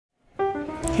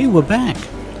Hey, we're back.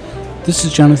 This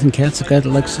is Jonathan Katz, the guy that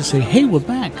likes to say, hey, we're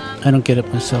back. I don't get it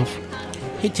myself.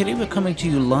 Hey, today we're coming to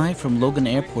you live from Logan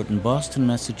Airport in Boston,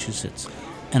 Massachusetts.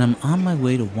 And I'm on my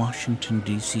way to Washington,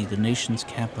 D.C., the nation's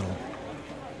capital.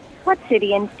 What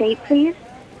city and state, please?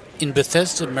 In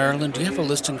Bethesda, Maryland, do you have a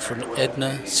listing for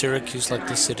Edna, Syracuse, like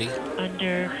the city?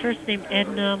 Under first name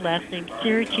Edna, last name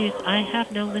Syracuse, I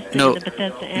have no listing in the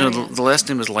Bethesda area. No, the last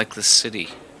name is like the city.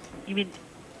 You mean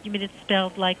it's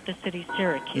spelled like the city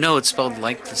Syracuse? No, it's spelled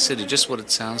like the city, just what it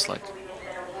sounds like.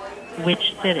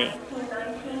 Which city?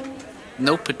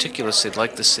 No particular city,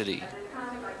 like the city.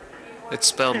 It's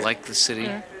spelled like the city.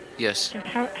 Sir? Yes. Sir,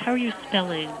 how are you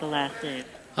spelling the last name?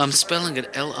 I'm spelling it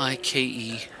L-I-K-E-T-H-E-C-I-T-Y.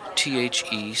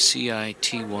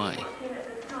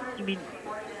 You mean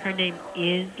her name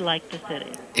is like the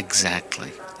city?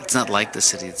 Exactly. It's not like the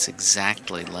city, it's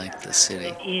exactly like the city.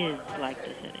 It is like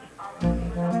the city.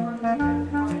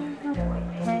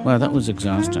 Wow, that was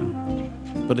exhausting.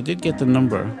 But I did get the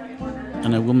number,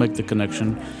 and I will make the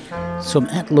connection. So I'm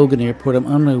at Logan Airport. I'm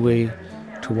on my way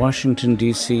to Washington,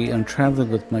 D.C. I'm traveling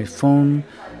with my phone,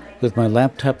 with my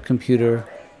laptop computer,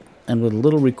 and with a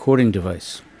little recording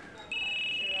device.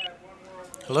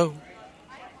 Hello?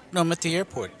 No, I'm at the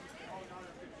airport.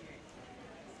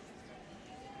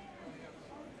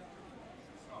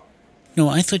 No,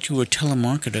 I thought you were a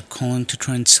telemarketer calling to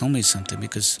try and sell me something,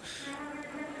 because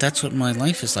that's what my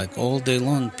life is like. All day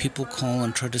long, people call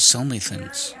and try to sell me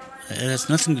things. It has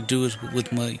nothing to do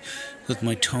with my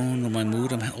tone or my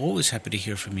mood. I'm always happy to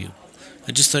hear from you.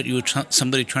 I just thought you were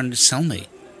somebody trying to sell me.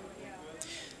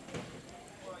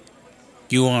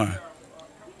 You are.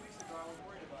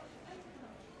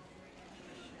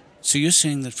 So you're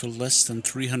saying that for less than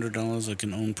 $300 I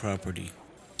can own property.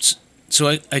 So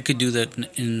I could do that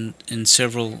in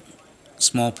several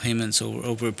small payments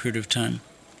over a period of time.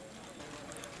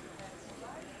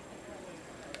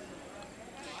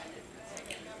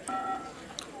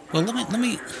 Well, let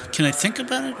me. Can I think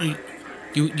about it? Or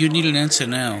you need an answer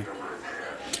now.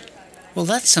 Well,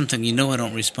 that's something. I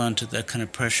don't respond to that kind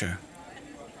of pressure.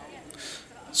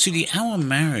 See, our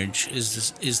marriage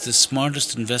is the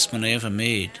smartest investment I ever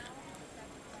made.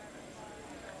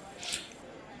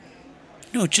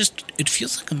 No, it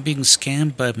feels like I'm being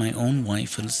scammed by my own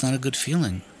wife, and it's not a good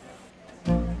feeling.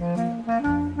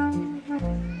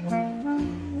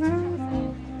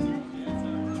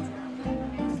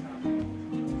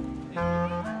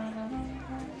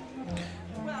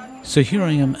 So here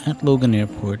I am at Logan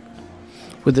Airport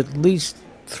with at least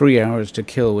 3 hours to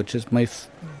kill, which is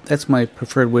that's my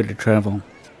preferred way to travel.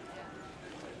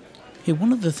 Hey,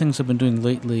 one of the things I've been doing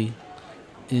lately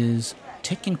is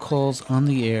taking calls on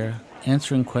the air,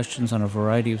 answering questions on a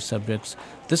variety of subjects.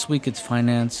 This week it's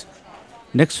finance.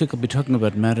 Next week I'll be talking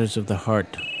about matters of the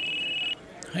heart.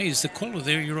 Hey, is the caller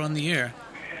there? You're on the air.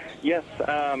 Yes,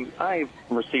 I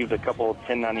received a couple of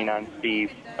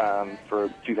 1099-Cs for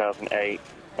 2008.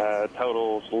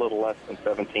 Totals a little less than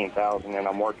 $17,000, and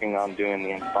I'm working on doing the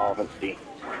insolvency.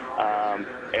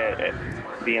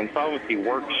 The insolvency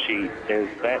worksheet, does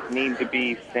that need to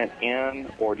be sent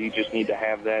in, or do you just need to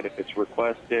have that if it's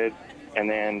requested? And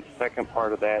then second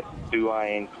part of that, do I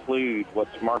include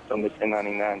what's marked on the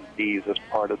 1099-Cs as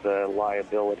part of the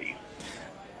liabilities?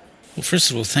 Well, first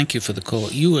of all, thank you for the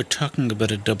call. You are talking about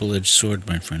a double-edged sword,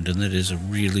 my friend, and that is a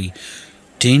really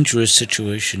dangerous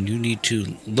situation. You need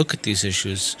to look at these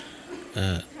issues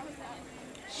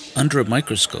under a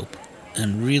microscope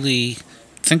and really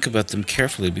think about them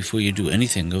carefully before you do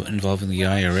anything involving the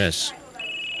IRS.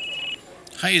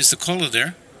 Hi, is the caller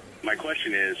there? My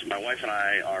question is, my wife and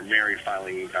I are married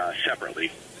filing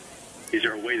separately. Is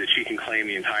there a way that she can claim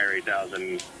the entire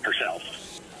 $8,000 herself?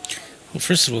 Well,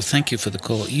 first of all, thank you for the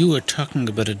call. You are talking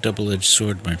about a double-edged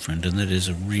sword, my friend, and that is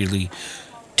a really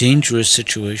dangerous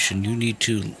situation. You need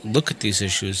to look at these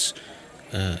issues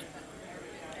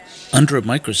under a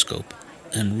microscope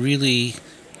and really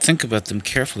think about them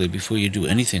carefully before you do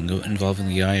anything involving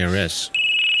the IRS.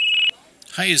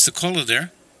 Hi, is the caller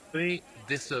there?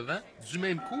 Décevant. Du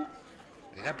même coup,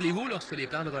 rappelez-vous, lorsque les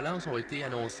plans de relance ont été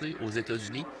annoncés aux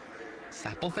États-Unis, ça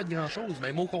n'a pas fait grand-chose,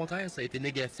 même au contraire, ça a été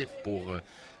négatif pour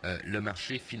le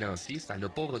marché financier. Ça n'a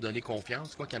pas redonné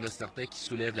confiance, quoi qu'il y en a certains qui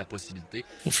soulèvent la possibilité.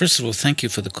 Well, first of all, thank you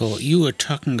for the call. You are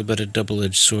talking about a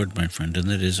double-edged sword, my friend, and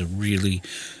that is a really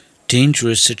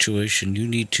dangerous situation. You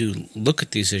need to look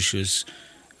at these issues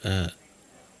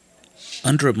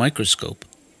under a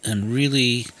microscope and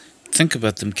really think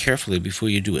about them carefully before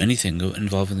you do anything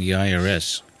involving the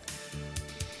IRS.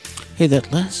 Hey,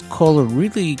 that last caller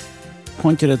really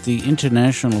pointed at the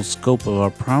international scope of our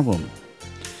problem.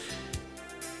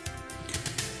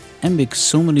 I make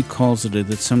so many calls today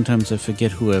that sometimes I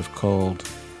forget who I've called.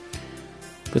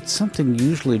 but something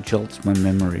usually jolts my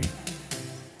memory.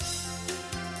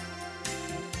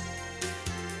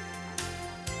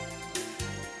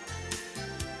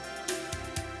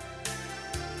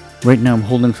 Right now I'm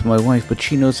holding for my wife, but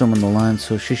she knows I'm on the line,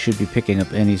 so she should be picking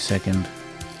up any second.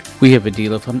 We have a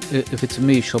deal. If it's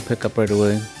me, she'll pick up right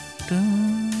away.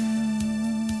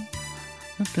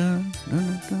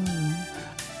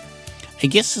 I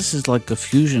guess this is like a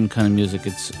fusion kind of music.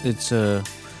 It's a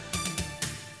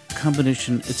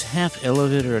combination. It's half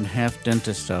elevator and half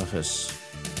dentist office,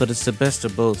 but it's the best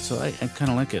of both, so I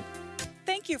kind of like it.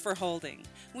 Thank you for holding.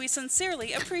 We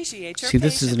sincerely appreciate your See,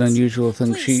 this is an unusual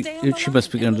thing. She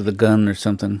must be under the gun or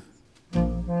something.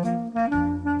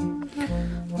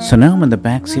 So now I'm in the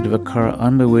backseat of a car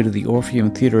on my way to the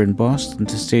Orpheum Theater in Boston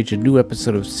to stage a new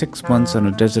episode of 6 Months on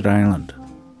a Desert Island.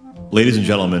 Ladies and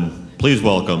gentlemen, please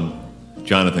welcome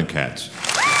Jonathan Katz.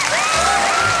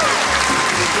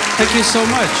 Thank you so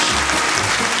much.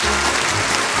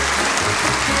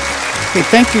 Hey,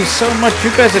 thank you so much.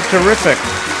 You guys are terrific.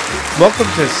 Welcome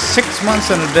to 6 Months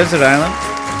on a Desert Island,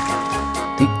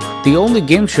 the only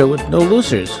game show with no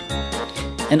losers.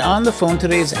 And on the phone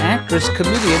today is actress,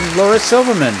 comedian Laura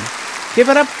Silverman. Give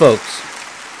it up, folks.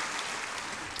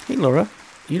 Hey, Laura,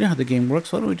 you know how the game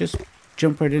works. Why don't we just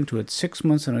jump right into it? 6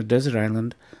 months on a desert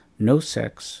island, no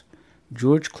sex,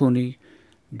 George Clooney,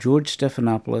 George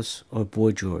Stephanopoulos, or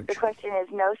Boy George? The question is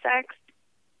no sex,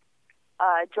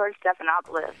 George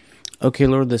Stephanopoulos. Okay,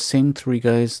 Laura, the same three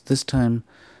guys, this time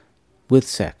with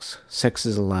sex. Sex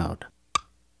is allowed.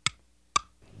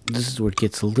 This is where it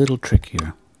gets a little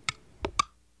trickier.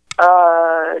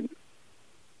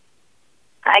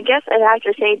 I guess I'd have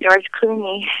to say George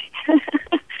Clooney.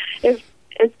 It's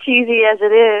as cheesy as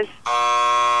it is.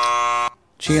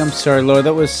 Gee, I'm sorry, Laura.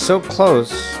 That was so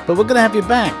close. But we're going to have you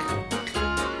back.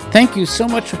 Thank you so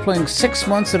much for playing 6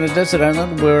 months on a desert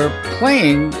island where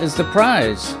playing is the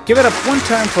prize. Give it up one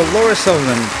time for Laura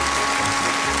Silverman.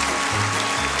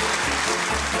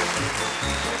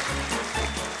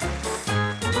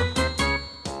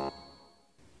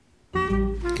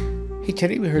 Hey,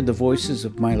 Teddy, we heard the voices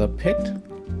of Myla Pitt,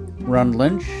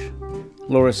 Lynch,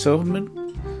 Laura Silverman,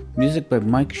 music by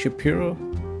Mike Shapiro,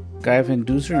 Guy Van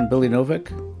Duser, and Billy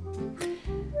Novick.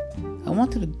 I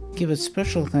wanted to give a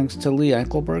special thanks to Lee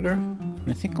Ackleberger, and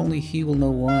I think only he will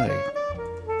know why.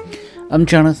 I'm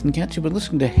Jonathan Katz. You've been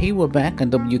listening to Hey, We're Back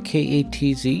on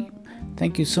WKATZ.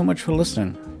 Thank you so much for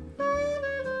listening.